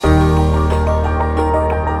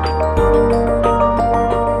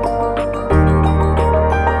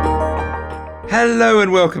Hello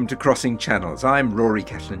and welcome to Crossing Channels. I'm Rory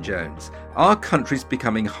Cellan-Jones. Are countries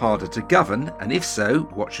becoming harder to govern? And if so,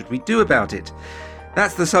 what should we do about it?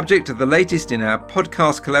 That's the subject of the latest in our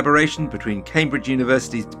podcast collaboration between Cambridge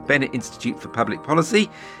University's Bennett Institute for Public Policy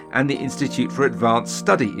and the Institute for Advanced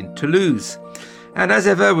Study in Toulouse. And as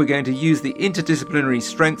ever, we're going to use the interdisciplinary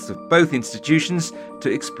strengths of both institutions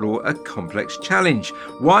to explore a complex challenge.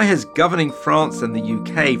 Why has governing France and the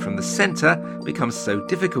UK from the centre become so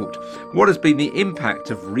difficult? What has been the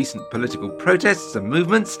impact of recent political protests and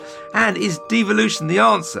movements? And is devolution the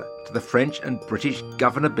answer to the French and British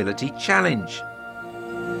governability challenge?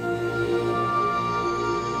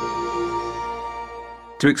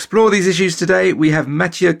 To explore these issues today, we have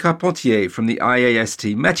Mathieu Carpentier from the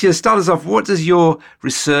IAST. Mathieu, start us off. What does your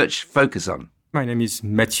research focus on? My name is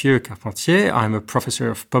Mathieu Carpentier. I'm a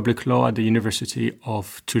professor of public law at the University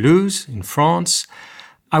of Toulouse in France.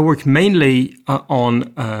 I work mainly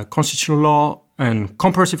on constitutional law and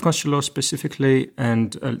comparative constitutional law specifically,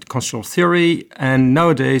 and constitutional theory. And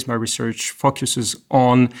nowadays, my research focuses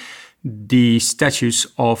on the status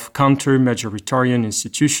of counter-majoritarian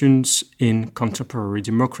institutions in contemporary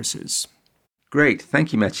democracies. Great.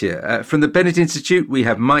 Thank you, Mathieu. From the Bennett Institute, we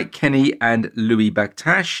have Mike Kenny and Louis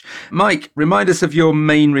Baktash. Mike, remind us of your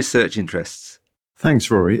main research interests. Thanks,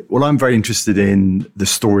 Rory. Well, I'm very interested in the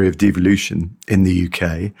story of devolution in the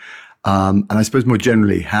UK. And I suppose more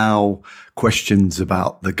generally, how questions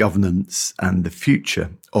about the governance and the future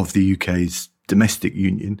of the UK's domestic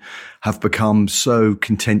union have become so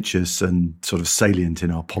contentious and sort of salient in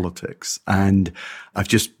our politics. And I've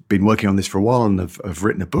just been working on this for a while, and I've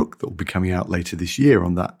written a book that will be coming out later this year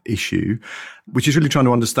on that issue, which is really trying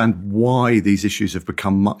to understand why these issues have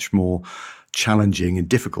become much more challenging and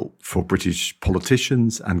difficult for British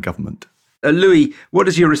politicians and government. Louis, what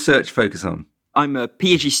does your research focus on? I'm a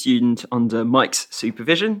PhD student under Mike's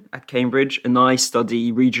supervision at Cambridge, and I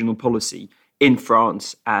study regional policy in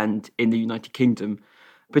France and in the United Kingdom.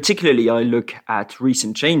 Particularly, I look at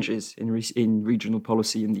recent changes in regional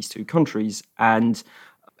policy in these two countries and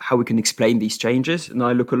how we can explain these changes. And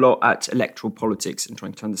I look a lot at electoral politics and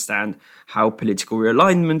trying to understand how political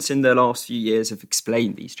realignments in the last few years have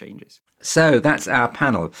explained these changes. So that's our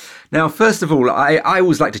panel. Now, first of all, I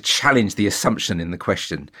always like to challenge the assumption in the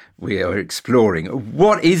question we are exploring.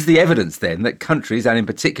 What is the evidence then that countries, and in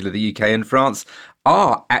particular the UK and France,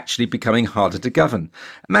 are actually becoming harder to govern?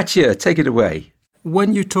 Mathieu, take it away.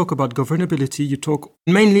 When you talk about governability, you talk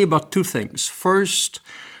mainly about two things. First,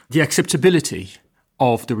 the acceptability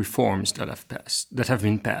of the reforms that have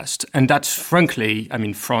been passed. And that's frankly,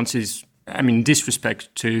 France is, in this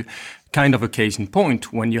respect, to kind of a case in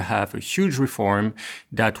point when you have a huge reform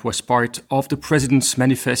that was part of the president's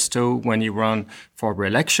manifesto when he ran for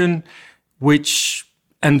re-election, which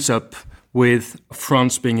ends up with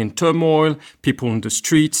France being in turmoil, people on the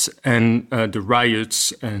streets, and the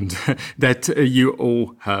riots and that you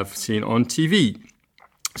all have seen on TV.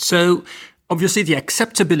 So obviously the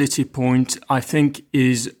acceptability point, I think,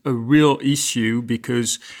 is a real issue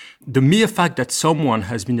because the mere fact that someone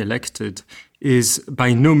has been elected is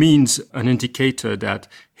by no means an indicator that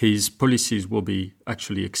his policies will be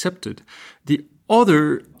actually accepted. The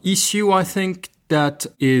other issue, I think, that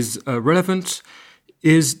is relevant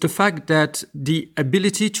is the fact that the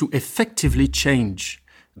ability to effectively change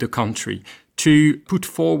the country, to put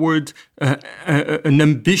forward an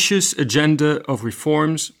ambitious agenda of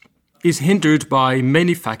reforms, is hindered by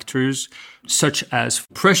many factors, such as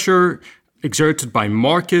pressure exerted by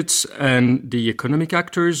markets and the economic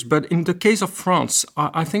actors. But in the case of France,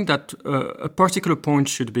 I think that a particular point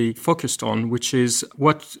should be focused on, which is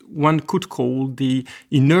what one could call the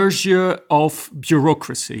inertia of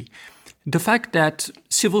bureaucracy. The fact that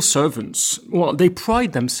civil servants, they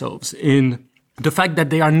pride themselves in the fact that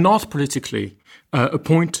they are not politically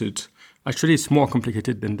appointed. Actually, it's more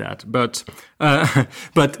complicated than that. But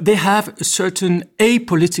they have a certain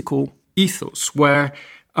apolitical ethos where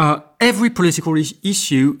every political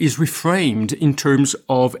issue is reframed in terms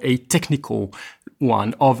of a technical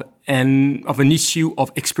one, of an issue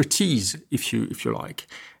of expertise, if you like.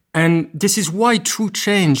 And this is why true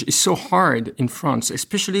change is so hard in France,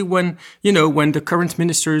 especially when the current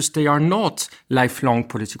ministers, they are not lifelong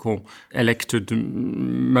political elected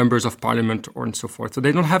members of parliament or and so forth. So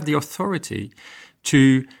they don't have the authority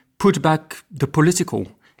to put back the political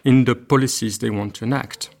in the policies they want to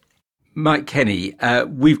enact. Mike Kenny,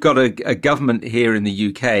 we've got a government here in the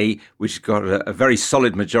UK which has got a very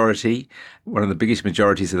solid majority, one of the biggest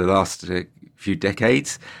majorities of the last few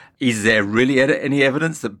decades. Is there really any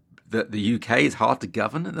evidence that the UK is hard to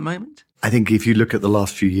govern at the moment? I think if you look at the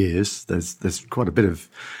last few years, there's quite a bit of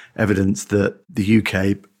evidence that the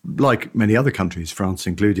UK like many other countries, France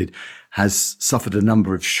included, has suffered a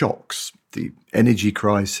number of shocks. The energy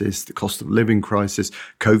crisis, the cost of living crisis,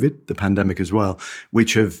 COVID, the pandemic as well,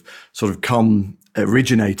 which have sort of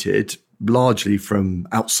originated largely from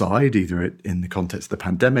outside, either in the context of the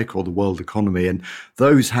pandemic or the world economy. And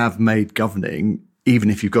those have made governing, even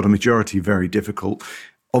if you've got a majority, very difficult.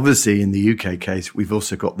 Obviously, in the UK case, we've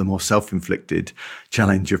also got the more self-inflicted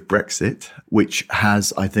challenge of Brexit, which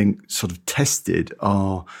has, I think, sort of tested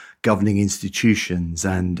our governing institutions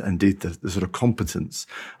and indeed the sort of competence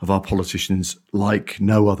of our politicians like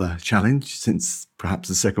no other challenge since perhaps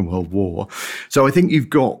the Second World War. So I think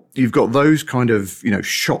you've got those kind of,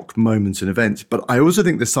 shock moments and events. But I also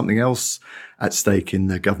think there's something else at stake in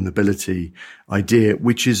the governability idea,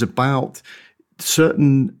 which is about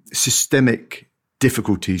certain systemic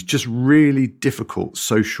difficulties, just really difficult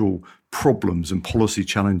social problems and policy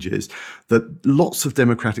challenges that lots of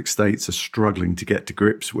democratic states are struggling to get to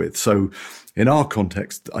grips with. So in our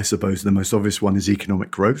context, I suppose the most obvious one is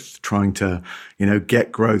economic growth, trying to,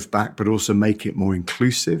 get growth back, but also make it more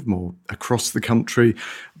inclusive, more across the country,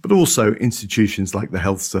 but also institutions like the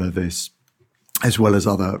health service, as well as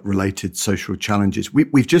other related social challenges.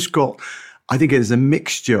 We've just got, I think it is a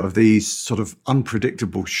mixture of these sort of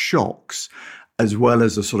unpredictable shocks, as well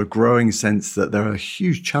as a sort of growing sense that there are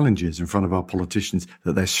huge challenges in front of our politicians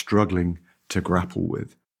that they're struggling to grapple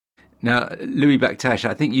with. Now, Louis Baktash,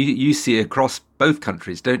 I think you see across both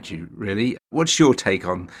countries, don't you, really? What's your take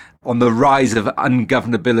on the rise of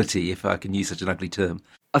ungovernability, if I can use such an ugly term?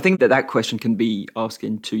 I think that question can be asked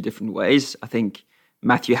in two different ways. I think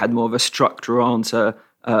Mathieu had more of a structural answer,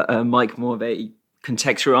 Mike more of a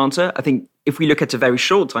contextual answer. I think if we look at a very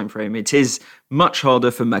short time frame, it is much harder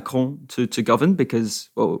for Macron to govern because,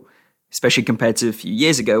 well, especially compared to a few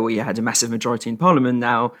years ago where he had a massive majority in parliament,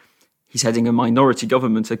 now he's heading a minority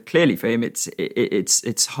government. So clearly for him,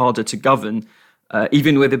 it's harder to govern.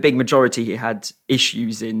 Even with a big majority, he had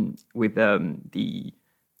issues with the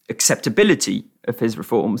acceptability of his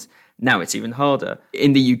reforms. Now it's even harder.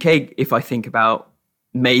 In the UK, if I think about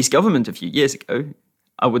May's government a few years ago,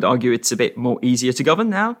 I would argue it's a bit more easier to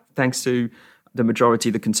govern now, thanks to the majority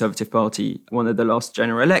of the Conservative Party won at the last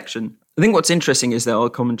general election. I think what's interesting is there are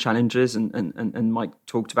common challenges, and Mike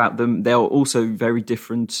talked about them. There are also very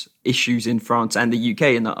different issues in France and the UK,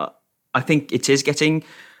 and I think it is getting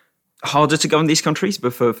harder to govern these countries,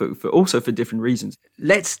 but for different reasons.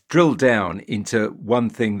 Let's drill down into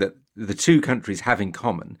one thing that the two countries have in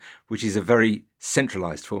common, which is a very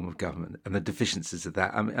centralised form of government and the deficiencies of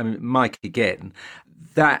that. I mean, Mike, again,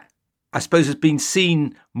 that I suppose has been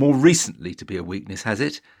seen more recently to be a weakness, has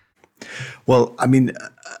it? Well, I mean,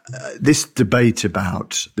 this debate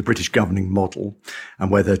about the British governing model and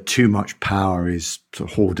whether too much power is sort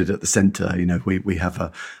of hoarded at the centre, we have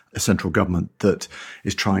a central government that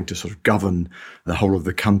is trying to sort of govern the whole of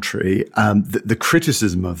the country. The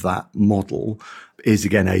criticism of that model is,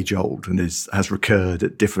 again, age-old and has recurred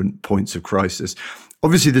at different points of crisis.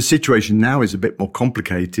 Obviously, the situation now is a bit more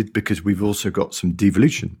complicated because we've also got some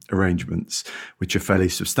devolution arrangements, which are fairly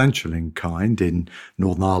substantial in kind in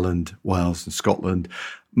Northern Ireland, Wales and Scotland.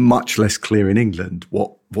 Much less clear in England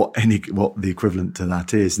what the equivalent to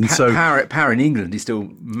that is. And so power in England is still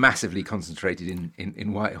massively concentrated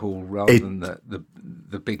in Whitehall rather than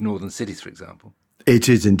the big northern cities, for example. It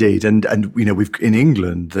is indeed, and we've in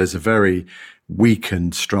England there's a very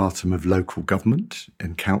weakened stratum of local government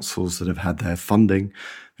and councils that have had their funding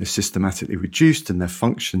systematically reduced and their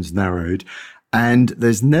functions narrowed. And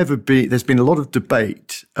there's been a lot of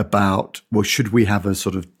debate about, well, should we have a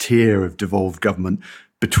sort of tier of devolved government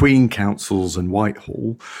between councils and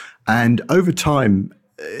Whitehall? And over time,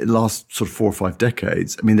 last sort of 4 or 5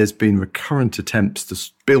 decades, I mean, there's been recurrent attempts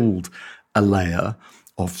to build a layer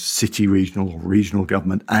of city regional or regional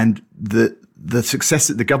government, and the success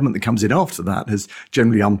that the government that comes in after that has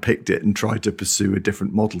generally unpicked it and tried to pursue a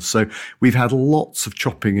different model. So we've had lots of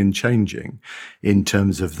chopping and changing in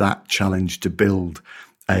terms of that challenge to build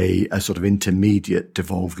a sort of intermediate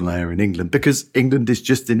devolved layer in England, because England is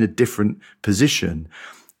just in a different position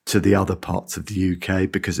to the other parts of the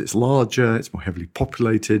UK because it's larger, it's more heavily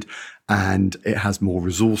populated, and it has more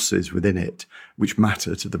resources within it which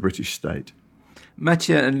matter to the British state.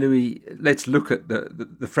 Mathieu and Louis, let's look at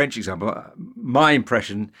the French example. My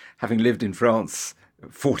impression, having lived in France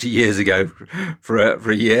 40 years ago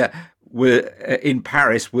for a year, in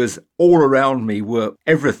Paris, was all around me were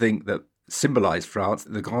everything that symbolised France,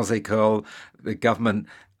 the grandes écoles, the government,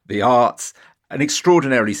 the arts, an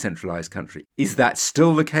extraordinarily centralised country. Is that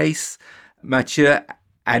still the case, Mathieu?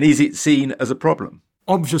 And is it seen as a problem?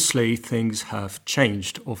 Obviously, things have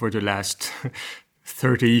changed over the last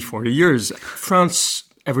 30, 40 years. France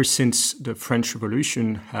ever since the French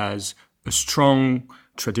Revolution, has a strong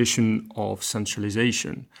tradition of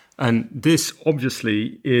centralization. And this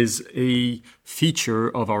obviously is a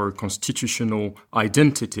feature of our constitutional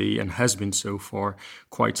identity and has been so for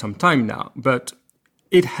quite some time now. But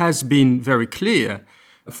it has been very clear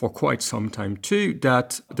for quite some time too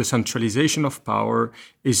that the centralization of power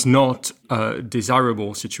is not a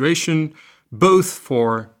desirable situation, both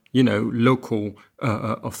for local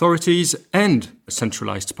authorities and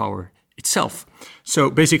centralized power itself.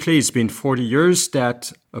 So basically, it's been 40 years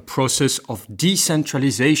that a process of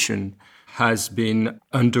decentralization has been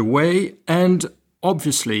underway, and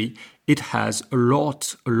obviously it has a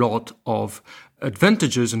lot of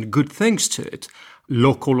advantages and good things to it.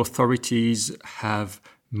 Local authorities have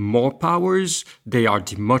more powers. They are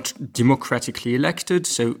democratically elected,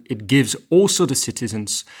 so it gives also the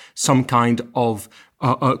citizens some kind of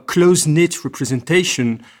a close-knit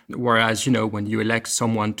representation, whereas, when you elect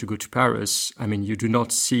someone to go to Paris, you do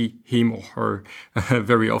not see him or her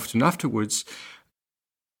very often afterwards.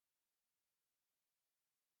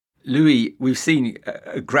 Louis, we've seen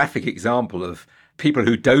a graphic example of people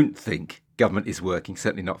who don't think government is working,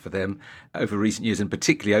 certainly not for them, over recent years, and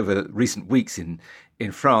particularly over recent weeks in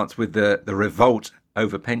France with the revolt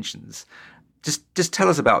over pensions. Just tell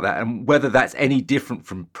us about that and whether that's any different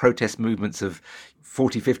from protest movements of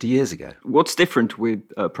 40, 50 years ago. What's different with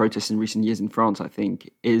protests in recent years in France, I think,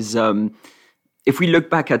 is if we look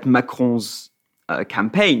back at Macron's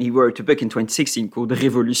campaign, he wrote a book in 2016 called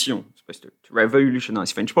Révolution, supposed to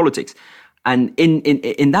revolutionize French politics. And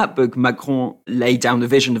in that book, Macron laid down a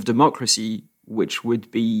vision of democracy which would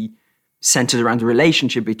be centered around the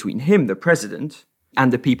relationship between him, the president,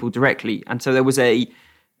 and the people directly. And so there was an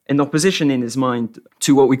opposition in his mind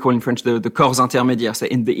to what we call in French the corps intermédiaires, so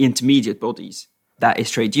in the intermediate bodies. That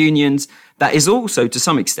is trade unions. That is also, to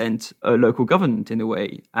some extent, a local government in a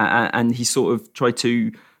way. And he sort of tried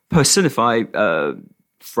to personify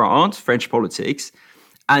French politics.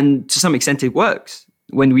 And to some extent, it works.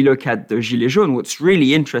 When we look at the gilets jaunes, what's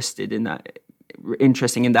really interesting in that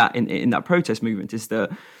protest movement is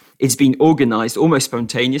that it's been organized almost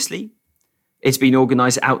spontaneously. It's been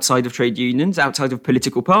organized outside of trade unions, outside of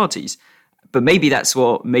political parties. But maybe that's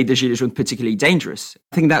what made the gilets jaunes particularly dangerous.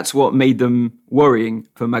 I think that's what made them worrying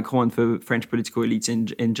for Macron and for French political elites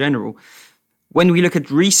in general. When we look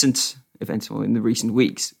at recent events, or in the recent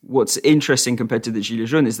weeks, what's interesting compared to the gilets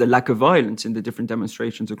jaunes is the lack of violence in the different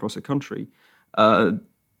demonstrations across the country.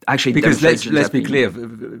 Actually, because let's be clear,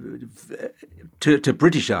 to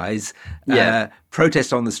British eyes,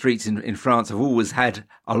 protests on the streets in France have always had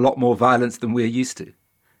a lot more violence than we're used to.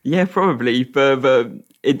 Yeah, probably, but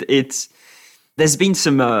it's there's been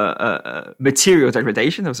some material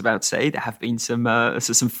degradation. I was about to say there have been some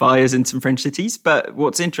fires in some French cities. But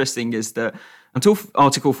what's interesting is that until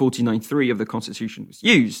Article 49.3 of the Constitution was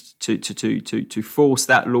used to force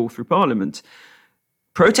that law through Parliament,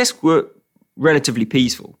 protests were relatively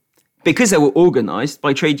peaceful because they were organized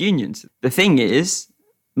by trade unions. The thing is,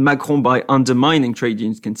 Macron, by undermining trade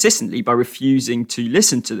unions consistently, by refusing to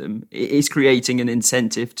listen to them, is creating an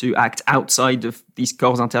incentive to act outside of these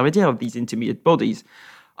corps intermédiaires, of these intermediate bodies.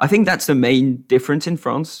 I think that's the main difference in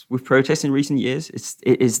France with protests in recent years.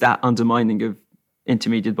 It is that undermining of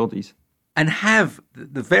intermediate bodies. And have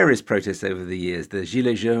the various protests over the years, the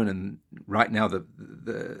gilets jaunes and right now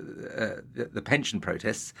the pension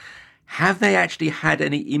protests, have they actually had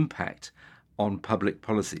any impact on public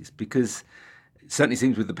policies? Because it certainly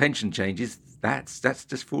seems with the pension changes, that's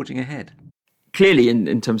just forging ahead. Clearly,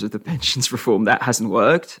 in terms of the pensions reform, that hasn't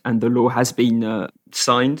worked, and the law has been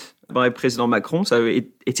signed by President Macron, so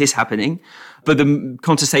it is happening. But the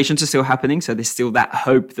contestations are still happening, so there's still that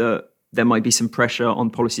hope that there might be some pressure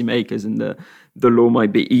on policymakers and the law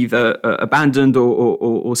might be either abandoned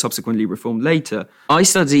or subsequently reformed later. I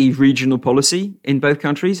study regional policy in both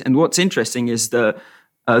countries, and what's interesting is that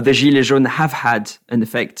the Gilets jaunes have had an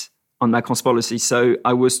effect on Macron's policy. So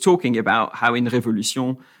I was talking about how in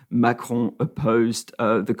Révolution, Macron opposed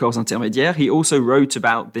the corps intermédiaires. He also wrote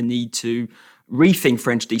about the need to rethink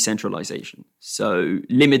French decentralization. So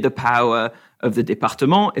limit the power of the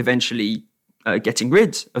département, eventually getting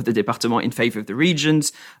rid of the département in favor of the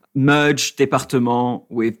regions, merge département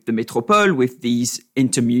with the métropole, with these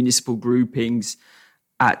intermunicipal groupings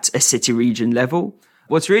at a city-region level.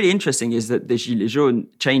 What's really interesting is that the Gilets jaunes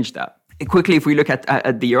changed that. Quickly, if we look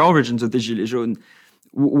at the origins of the Gilets jaunes,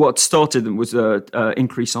 what started them was an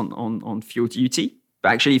increase on fuel duty. But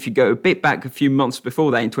actually, if you go a bit back a few months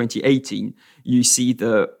before that, in 2018, you see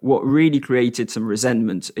that what really created some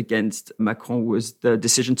resentment against Macron was the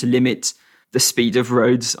decision to limit the speed of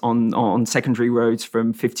roads on secondary roads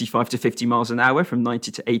from 55 to 50 miles an hour, from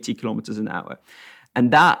 90 to 80 kilometers an hour.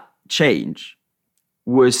 And that change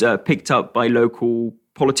was picked up by local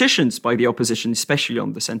politicians, by the opposition, especially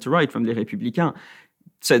on the centre-right from Les Républicains.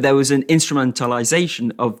 So there was an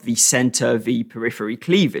instrumentalization of the centre v periphery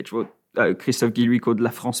cleavage, what Christophe Guillouis called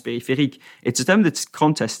la France périphérique. It's a term that's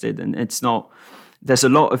contested, and it's not. There's a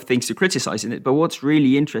lot of things to criticize in it. But what's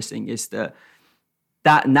really interesting is that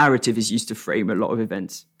narrative is used to frame a lot of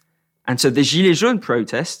events. And so the gilets jaunes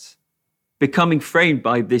protests, becoming framed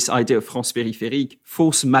by this idea of France périphérique,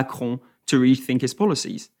 force Macron to rethink his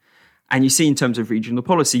policies. And you see in terms of regional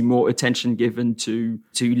policy, more attention given to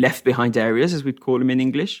left behind areas, as we'd call them in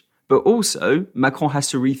English. But also, Macron has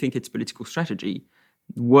to rethink its political strategy,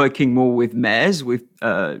 working more with mayors, with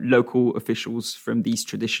local officials from these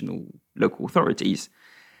traditional local authorities.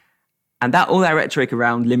 And all that rhetoric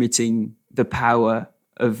around limiting the power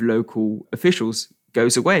of local officials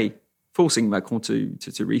goes away, forcing Macron to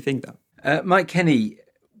rethink that. Mike Kenny,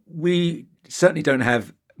 we certainly don't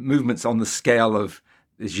have movements on the scale of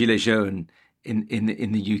the Gilets jaunes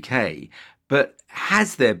in the UK, but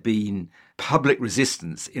has there been public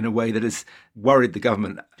resistance in a way that has worried the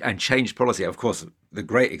government and changed policy? Of course, the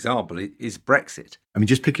great example is Brexit. I mean,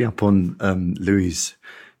 just picking up on Louis'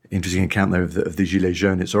 interesting account there of the Gilets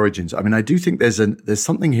jaunes, its origins. I mean, I do think there's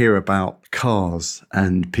something here about cars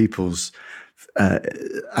and people's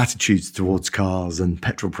attitudes towards cars and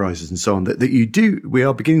petrol prices and so on that we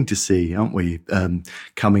are beginning to see, aren't we,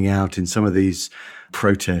 coming out in some of these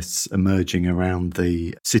protests emerging around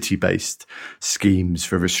the city-based schemes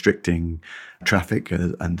for restricting traffic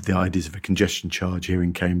and the ideas of a congestion charge here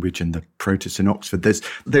in Cambridge and the protests in Oxford.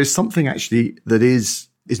 There's something actually that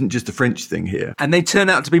isn't just a French thing here. And they turn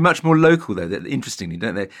out to be much more local, though, interestingly,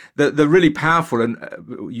 don't they? The really powerful, and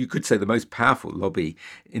you could say the most powerful lobby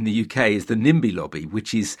in the UK is the NIMBY lobby,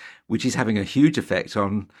 which is having a huge effect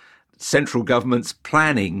on central government's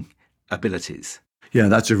planning abilities. Yeah,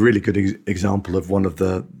 that's a really good example of one of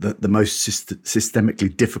the most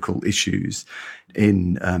systemically difficult issues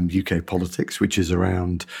in UK politics, which is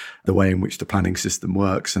around the way in which the planning system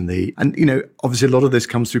works. And obviously a lot of this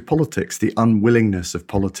comes through politics, the unwillingness of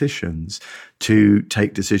politicians to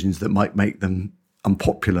take decisions that might make them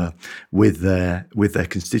unpopular with their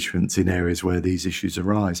constituents in areas where these issues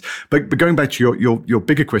arise. But going back to your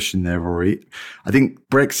bigger question there, Rory, I think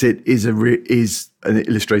Brexit is an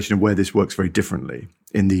illustration of where this works very differently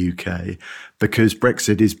in the UK, because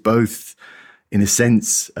Brexit is both, in a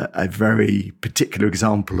sense, a very particular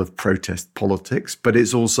example of protest politics, but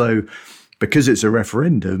it's also, because it's a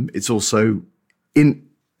referendum, it's also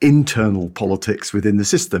internal politics within the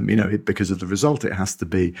system. Because of the result, it has to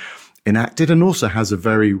be enacted, and also has a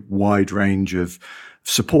very wide range of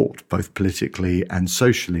support, both politically and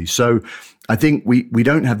socially. So I think we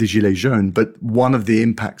don't have the Gilets jaunes, but one of the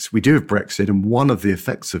impacts we do of Brexit, and one of the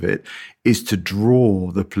effects of it, is to draw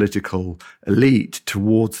the political elite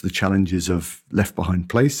towards the challenges of left behind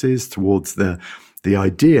places, towards the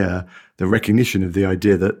recognition of the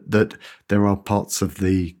idea that there are parts of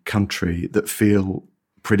the country that feel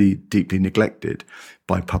pretty deeply neglected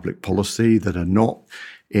by public policy, that are not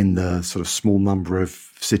in the sort of small number of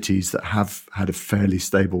cities that have had a fairly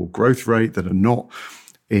stable growth rate, that are not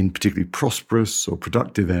in particularly prosperous or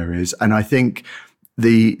productive areas. And I think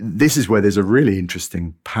this is where there's a really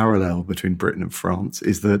interesting parallel between Britain and France,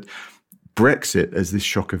 is that Brexit, as this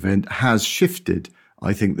shock event, has shifted,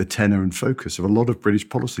 I think, the tenor and focus of a lot of British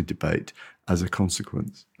policy debate as a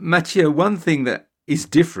consequence. Mathieu, one thing that is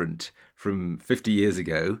different from 50 years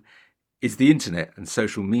ago is the internet and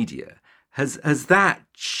social media. Has that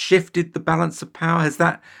shifted the balance of power?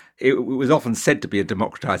 It was often said to be a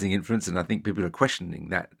democratizing influence, and I think people are questioning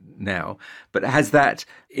that now. But has that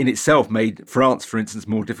in itself made France, for instance,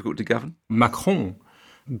 more difficult to govern? Macron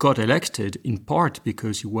got elected in part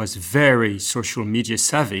because he was very social media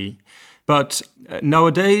savvy. But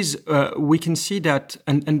nowadays, we can see that,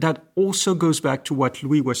 and that also goes back to what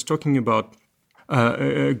Louis was talking about,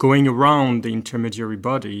 going around the intermediate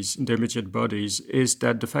bodies, is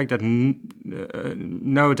that the fact that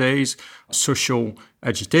nowadays social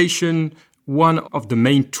agitation, one of the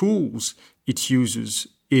main tools it uses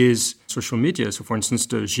is social media. So, for instance,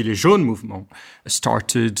 the Gilets jaunes movement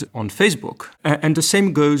started on Facebook. And the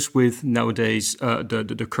same goes with nowadays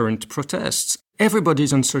the current protests.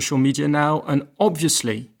 Everybody's on social media now, and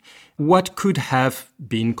obviously what could have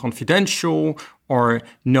been confidential or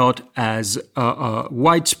not as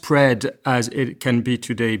widespread as it can be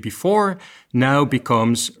today before now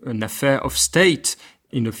becomes an affair of state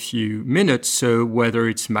in a few minutes. So whether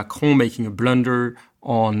it's Macron making a blunder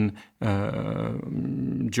on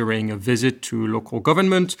during a visit to local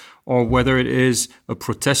government, or whether it is a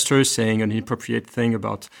protester saying an inappropriate thing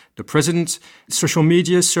about the president. Social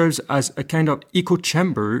media serves as a kind of echo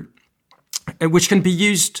chamber, which can be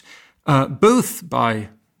used both by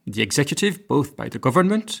the executive, both by the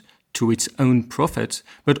government to its own profit,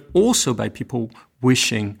 but also by people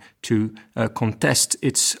wishing to contest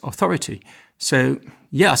its authority. So,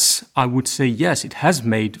 yes, I would say yes, it has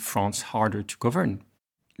made France harder to govern.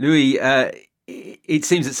 Louis, it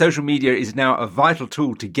seems that social media is now a vital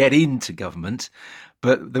tool to get into government,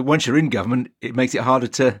 but that once you're in government, it makes it harder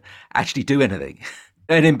to actually do anything.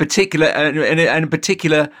 And in particular,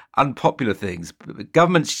 unpopular things.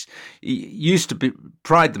 Governments used to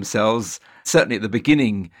pride themselves, certainly at the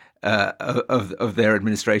beginning of their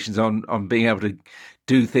administrations, on being able to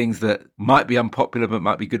do things that might be unpopular but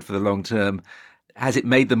might be good for the long term. Has it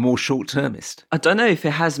made them more short-termist? I don't know if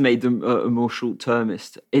it has made them more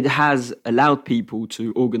short-termist. It has allowed people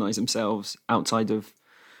to organise themselves outside of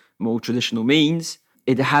more traditional means.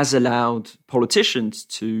 It has allowed politicians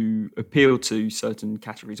to appeal to certain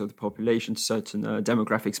categories of the population, certain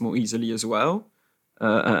demographics more easily as well.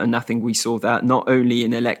 And I think we saw that not only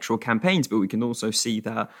in electoral campaigns, but we can also see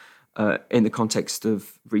that in the context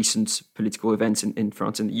of recent political events in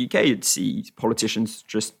France and the UK. You'd see politicians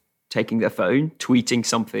just taking their phone, tweeting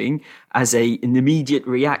something as an immediate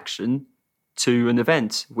reaction to an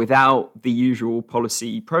event without the usual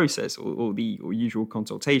policy process or usual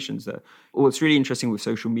consultations. What's really interesting with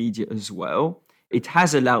social media as well, it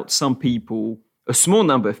has allowed some people, a small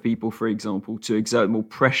number of people, for example, to exert more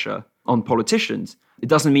pressure on politicians. It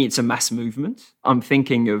doesn't mean it's a mass movement. I'm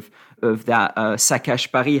thinking of that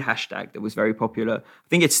Saccage Paris hashtag that was very popular. I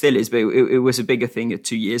think it still is, but it was a bigger thing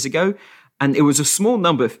 2 years ago. And it was a small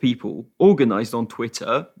number of people organized on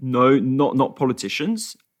Twitter, not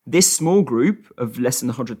politicians. This small group of less than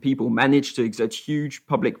 100 people managed to exert huge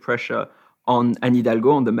public pressure on Anne Hidalgo,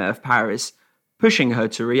 on the mayor of Paris, pushing her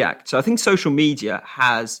to react. So I think social media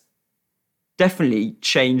has definitely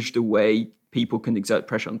changed the way people can exert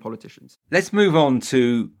pressure on politicians. Let's move on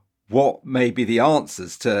to what may be the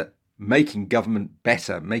answers to making government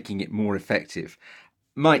better, making it more effective.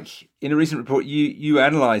 Mike, in a recent report, you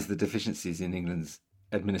analysed the deficiencies in England's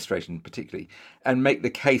administration particularly and make the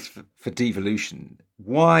case for devolution.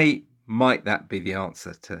 Why might that be the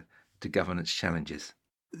answer to governance challenges?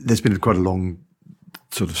 There's been quite a long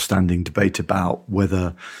sort of standing debate about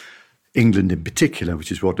whether England in particular,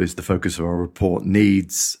 which is what is the focus of our report,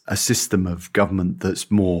 needs a system of government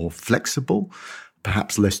that's more flexible,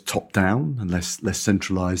 perhaps less top-down and less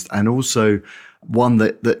centralised, and also one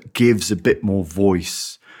that gives a bit more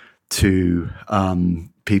voice to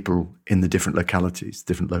people in the different localities,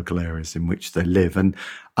 different local areas in which they live. And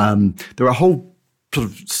there are a whole sort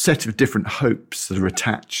of set of different hopes that are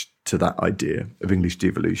attached to that idea of English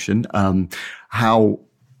devolution. How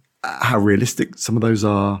realistic some of those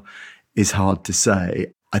are is hard to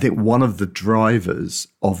say. I think one of the drivers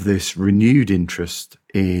of this renewed interest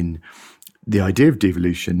in the idea of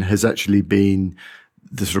devolution has actually been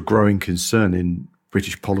the sort of growing concern in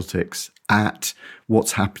British politics at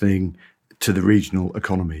what's happening to the regional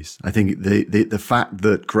economies. I think the fact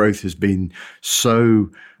that growth has been so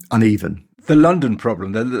uneven. The London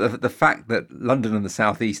problem, the fact that London and the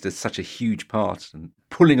South East is such a huge part and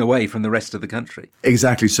pulling away from the rest of the country.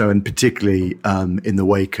 Exactly so, and particularly in the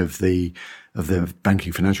wake of the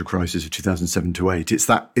banking financial crisis of 2007 to 8. It's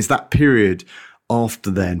that period after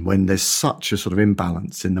then when there's such a sort of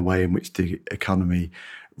imbalance in the way in which the economy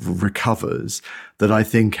recovers that I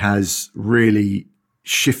think has really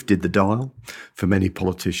shifted the dial for many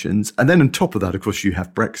politicians. And then on top of that, of course, you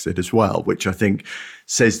have Brexit as well, which I think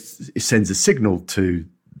sends a signal to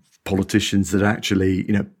politicians that actually,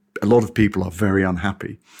 a lot of people are very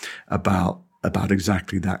unhappy about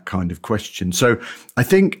exactly that kind of question. So I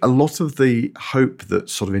think a lot of the hope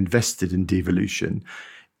that's sort of invested in devolution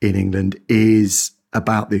in England is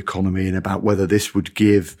about the economy and about whether this would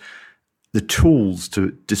give the tools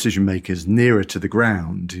to decision makers nearer to the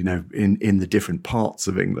ground, in the different parts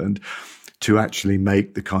of England, to actually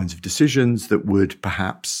make the kinds of decisions that would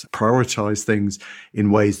perhaps prioritise things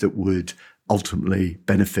in ways that would ultimately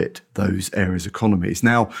benefit those areas' economies.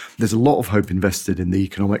 Now, there's a lot of hope invested in the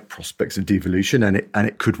economic prospects of devolution, and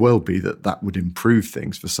it could well be that would improve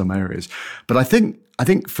things for some areas. But I think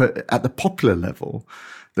at the popular level,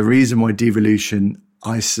 the reason why devolution,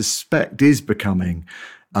 I suspect, is becoming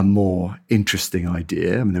a more interesting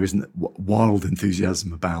idea. I mean, there isn't wild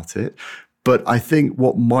enthusiasm about it, but I think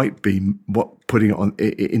what putting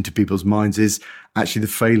it into people's minds is actually the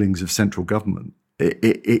failings of central government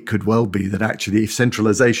it could well be that actually if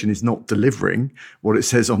centralisation is not delivering what it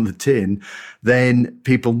says on the tin, then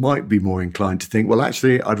people might be more inclined to think, well,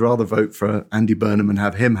 actually, I'd rather vote for Andy Burnham and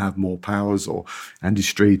have him have more powers, or Andy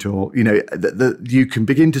Street, or, you can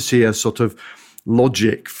begin to see a sort of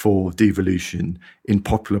logic for devolution in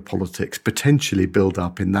popular politics potentially build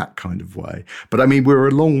up in that kind of way. But I mean, we're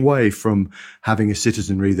a long way from having a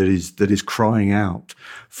citizenry that is crying out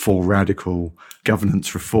for radical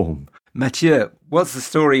governance reform. Mathieu, what's the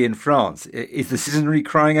story in France? Is the citizenry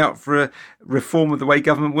crying out for a reform of the way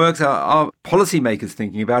government works? Are policymakers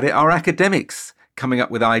thinking about it? Are academics coming up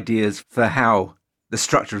with ideas for how the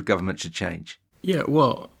structure of government should change? Yeah,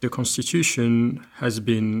 well, the Constitution has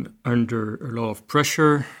been under a lot of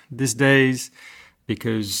pressure these days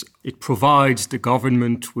because it provides the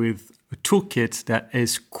government with a toolkit that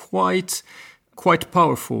is quite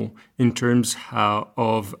powerful in terms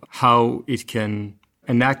of how it can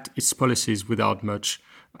enact its policies without much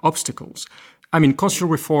obstacles. I mean, constitutional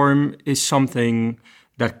reform is something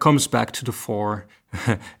that comes back to the fore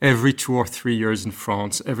every 2 or 3 years in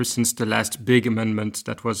France, ever since the last big amendment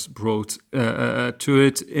that was brought to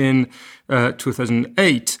it in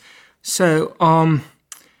 2008. So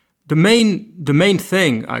the main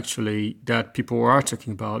thing, actually, that people are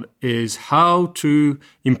talking about is how to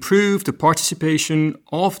improve the participation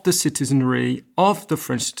of the citizenry, of the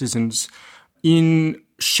French citizens, in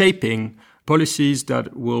shaping policies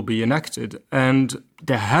that will be enacted. And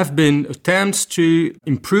there have been attempts to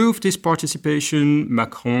improve this participation.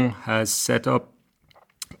 Macron has set up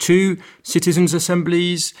 2 citizens'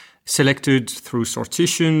 assemblies selected through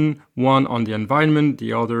sortition, one on the environment,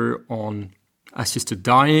 the other on assisted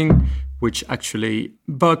dying,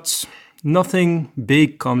 but nothing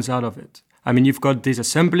big comes out of it. I mean, you've got these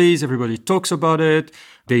assemblies, everybody talks about it,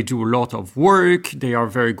 they do a lot of work, they are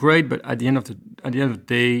very great, but at the end of the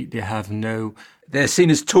day, they have no... They're seen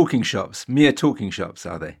as talking shops, mere talking shops,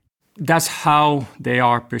 are they? That's how they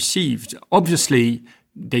are perceived. Obviously,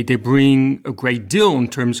 they bring a great deal in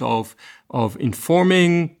terms of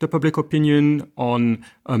informing the public opinion, on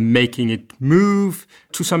making it move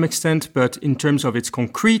to some extent, but in terms of its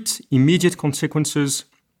concrete, immediate consequences,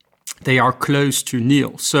 they are close to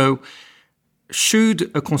nil. So, should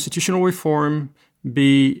a constitutional reform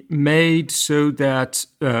be made so that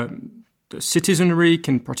the citizenry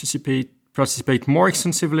can participate more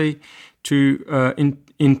extensively in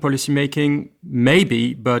policymaking?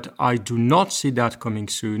 Maybe, but I do not see that coming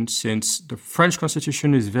soon, since the French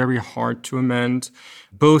constitution is very hard to amend.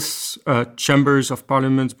 Both chambers of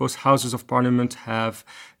parliament, both houses of parliament have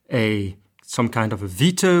some kind of a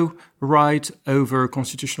veto right over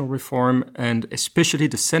constitutional reform, and especially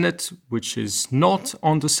the Senate, which is not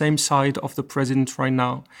on the same side of the president right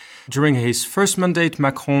now. During his first mandate,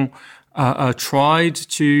 Macron tried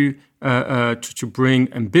to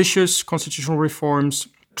bring ambitious constitutional reforms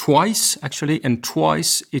twice, actually, and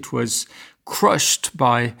twice it was crushed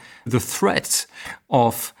by the threat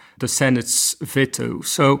of the Senate's veto.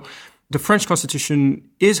 So the French constitution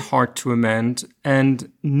is hard to amend,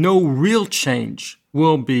 and no real change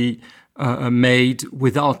will be made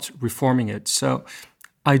without reforming it. So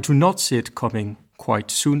I do not see it coming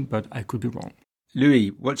quite soon, but I could be wrong. Louis,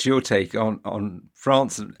 what's your take on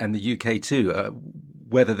France and the UK too?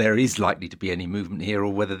 Whether there is likely to be any movement here,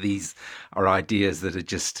 or whether these are ideas that are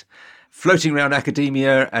just floating around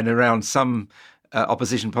academia and around some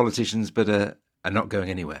opposition politicians, but are not going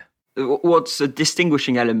anywhere? What's a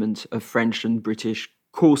distinguishing element of French and British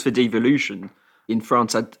calls for devolution? In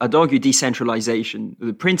France, I'd argue decentralization,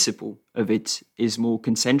 the principle of it is more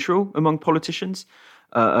consensual among politicians.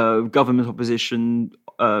 Government opposition,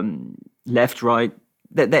 left, right.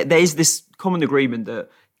 There is this common agreement that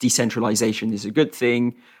decentralization is a good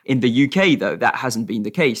thing. In the UK, though, that hasn't been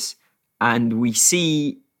the case. And we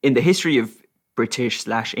see in the history of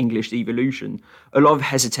British/English devolution a lot of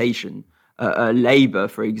hesitation. Labour,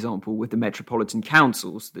 for example, with the metropolitan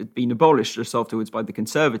councils that had been abolished just afterwards by the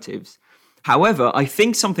Conservatives. However, I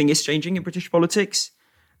think something is changing in British politics,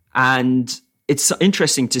 and it's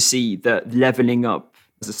interesting to see that levelling up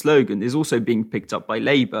as a slogan is also being picked up by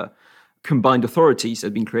Labour. Combined authorities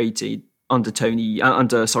have been created under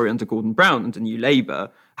Gordon Brown, under New Labour,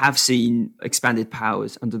 have seen expanded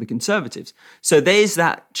powers under the Conservatives. So there's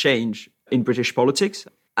that change in British politics.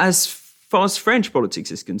 As far as French politics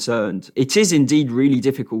is concerned, it is indeed really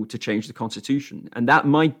difficult to change the constitution. And that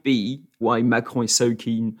might be why Macron is so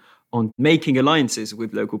keen on making alliances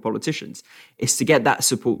with local politicians, is to get that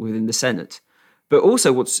support within the Senate. But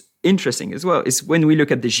also what's interesting as well is when we look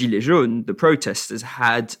at the gilets jaunes, the protesters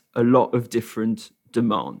had a lot of different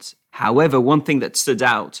demands. However, one thing that stood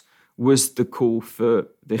out was the call for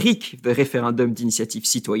the RIC, the Référendum d'Initiative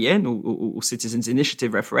Citoyenne, or Citizens'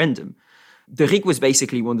 Initiative referendum. The RIC was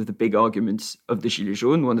basically one of the big arguments of the Gilets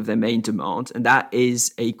jaunes, one of their main demands, and that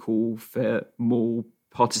is a call for more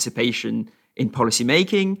participation in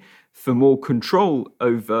policymaking, for more control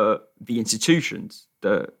over the institutions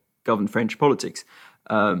that govern French politics.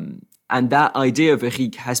 And that idea of a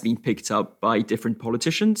RIC has been picked up by different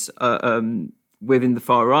politicians within the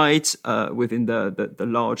far right, within the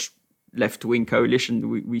large left-wing coalition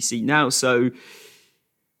we see now. So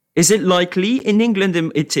is it likely? In England,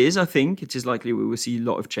 it is, I think. It is likely we will see a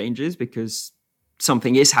lot of changes because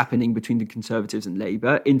something is happening between the Conservatives and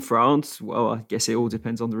Labour. In France, well, I guess it all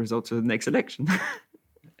depends on the results of the next election.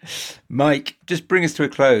 Mike, just bring us to a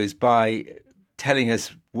close by telling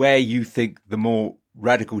us where you think the more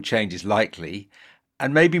radical change is likely,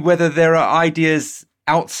 and maybe whether there are ideas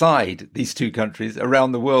outside these two countries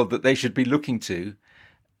around the world that they should be looking to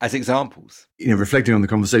as examples. Reflecting on the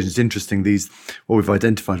conversation, it's interesting, what we've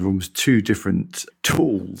identified are almost two different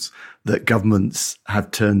tools that governments have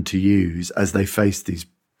turned to use as they face these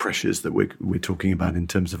pressures that we're talking about in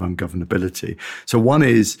terms of ungovernability. So one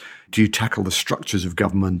is, do you tackle the structures of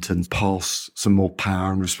government and pass some more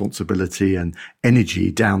power and responsibility and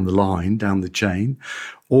energy down the line, down the chain?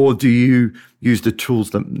 Or do you use the tools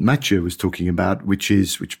that Mathieu was talking about, which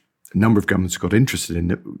a number of governments have got interested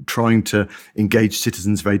in, trying to engage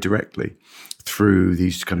citizens very directly through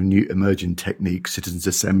these kind of new emerging techniques, citizens'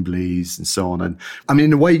 assemblies and so on. And I mean,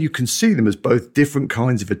 in a way, you can see them as both different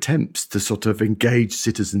kinds of attempts to sort of engage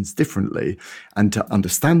citizens differently and to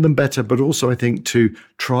understand them better, but also, I think, to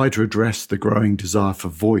try to address the growing desire for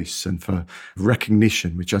voice and for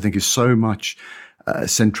recognition, which I think is so much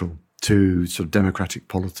central to sort of democratic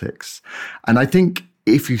politics. And I think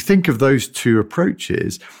if you think of those two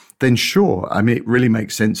approaches, then sure, I mean, it really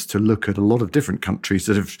makes sense to look at a lot of different countries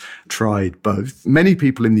that have tried both. Many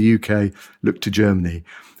people in the UK look to Germany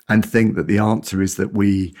and think that the answer is that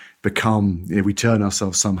we turn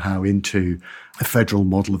ourselves somehow into a federal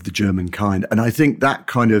model of the German kind. And I think that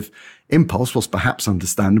kind of impulse was perhaps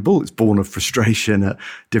understandable. It's born of frustration at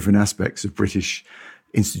different aspects of British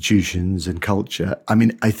institutions and culture. I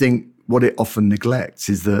mean, I think what it often neglects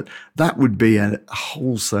is that would be a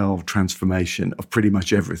wholesale transformation of pretty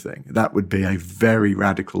much everything. That would be a very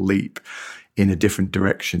radical leap in a different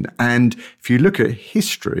direction. And if you look at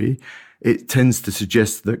history, it tends to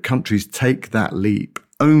suggest that countries take that leap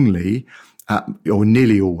only or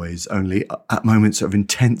nearly always only at moments of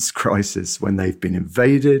intense crisis, when they've been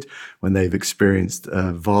invaded, when they've experienced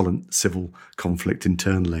violent civil conflict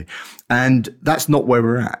internally. And that's not where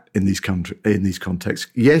we're at in these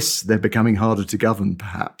contexts. Yes, they're becoming harder to govern,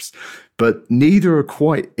 perhaps, but neither are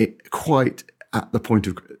quite at the point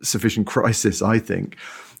of sufficient crisis, I think,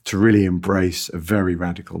 to really embrace a very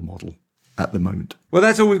radical model at the moment. Well,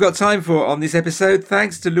 that's all we've got time for on this episode.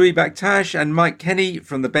 Thanks to Louis Baktash and Mike Kenny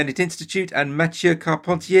from the Bennett Institute and Mathieu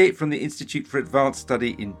Carpentier from the Institute for Advanced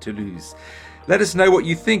Study in Toulouse. Let us know what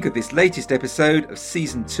you think of this latest episode of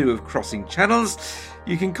Season 2 of Crossing Channels.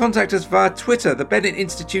 You can contact us via Twitter. The Bennett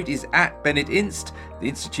Institute is at Bennett Inst. The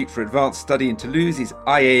Institute for Advanced Study in Toulouse is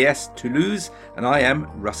IAS Toulouse. And I am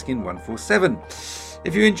Ruskin147.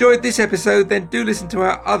 If you enjoyed this episode, then do listen to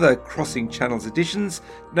our other Crossing Channels editions,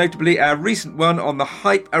 notably our recent one on the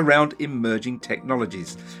hype around emerging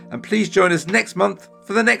technologies. And please join us next month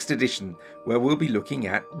for the next edition, where we'll be looking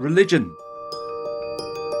at religion.